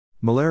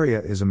Malaria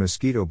is a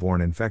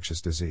mosquito-borne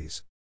infectious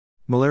disease.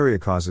 Malaria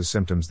causes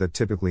symptoms that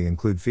typically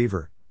include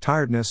fever,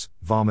 tiredness,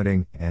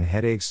 vomiting, and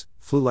headaches,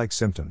 flu-like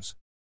symptoms.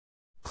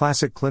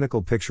 Classic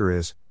clinical picture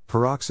is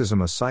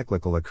paroxysm, a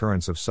cyclical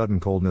occurrence of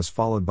sudden coldness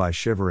followed by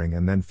shivering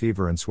and then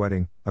fever and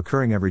sweating,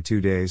 occurring every 2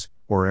 days,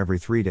 or every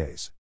 3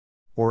 days,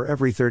 or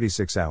every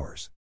 36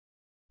 hours.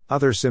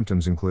 Other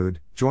symptoms include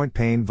joint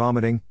pain,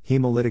 vomiting,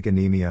 hemolytic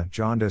anemia,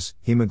 jaundice,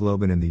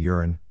 hemoglobin in the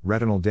urine,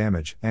 retinal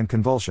damage, and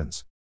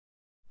convulsions.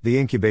 The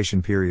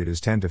incubation period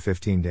is 10 to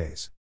 15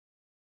 days.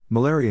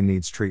 Malaria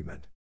needs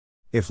treatment.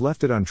 If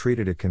left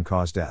untreated, it can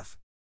cause death.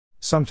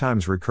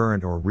 Sometimes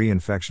recurrent or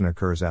reinfection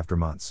occurs after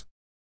months.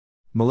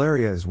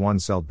 Malaria is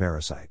one-celled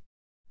parasite,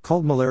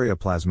 called Malaria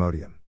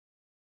plasmodium.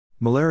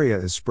 Malaria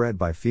is spread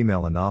by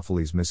female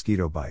Anopheles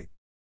mosquito bite.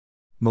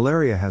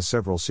 Malaria has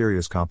several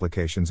serious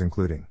complications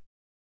including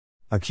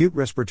acute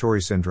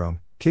respiratory syndrome,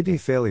 kidney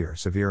failure,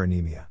 severe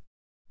anemia.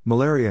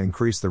 Malaria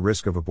increases the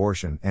risk of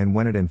abortion and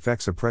when it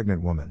infects a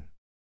pregnant woman.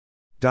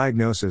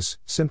 Diagnosis,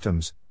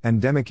 symptoms,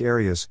 endemic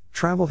areas,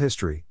 travel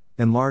history,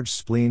 enlarged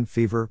spleen,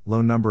 fever,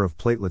 low number of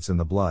platelets in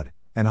the blood,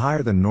 and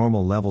higher than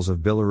normal levels of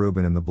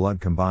bilirubin in the blood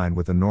combined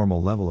with a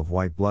normal level of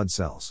white blood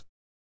cells.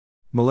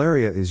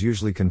 Malaria is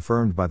usually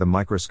confirmed by the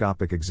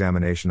microscopic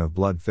examination of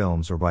blood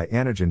films or by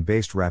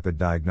antigen-based rapid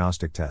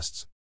diagnostic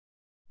tests.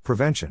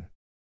 Prevention.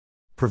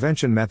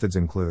 Prevention methods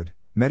include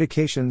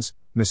medications,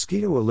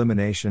 mosquito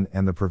elimination,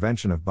 and the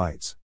prevention of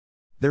bites.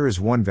 There is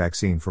one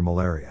vaccine for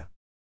malaria.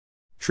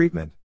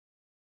 Treatment.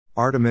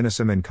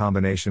 Artemisinin in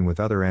combination with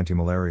other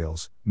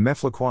antimalarials,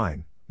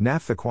 mefloquine,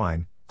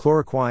 nafequine,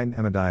 chloroquine,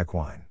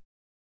 imidaquine.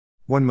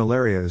 When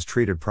malaria is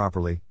treated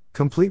properly,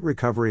 complete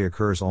recovery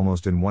occurs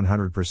almost in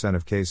 100%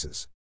 of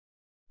cases.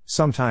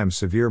 Sometimes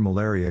severe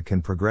malaria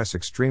can progress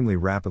extremely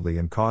rapidly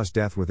and cause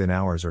death within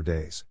hours or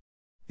days.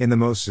 In the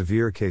most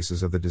severe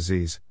cases of the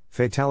disease,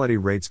 fatality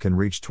rates can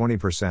reach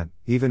 20%,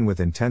 even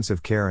with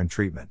intensive care and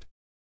treatment.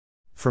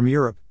 From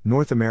Europe,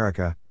 North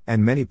America,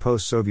 and many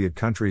post-Soviet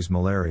countries,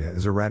 malaria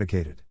is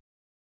eradicated.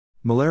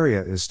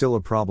 Malaria is still a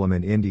problem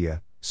in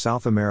India,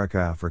 South America,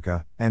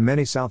 Africa, and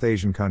many South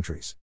Asian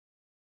countries.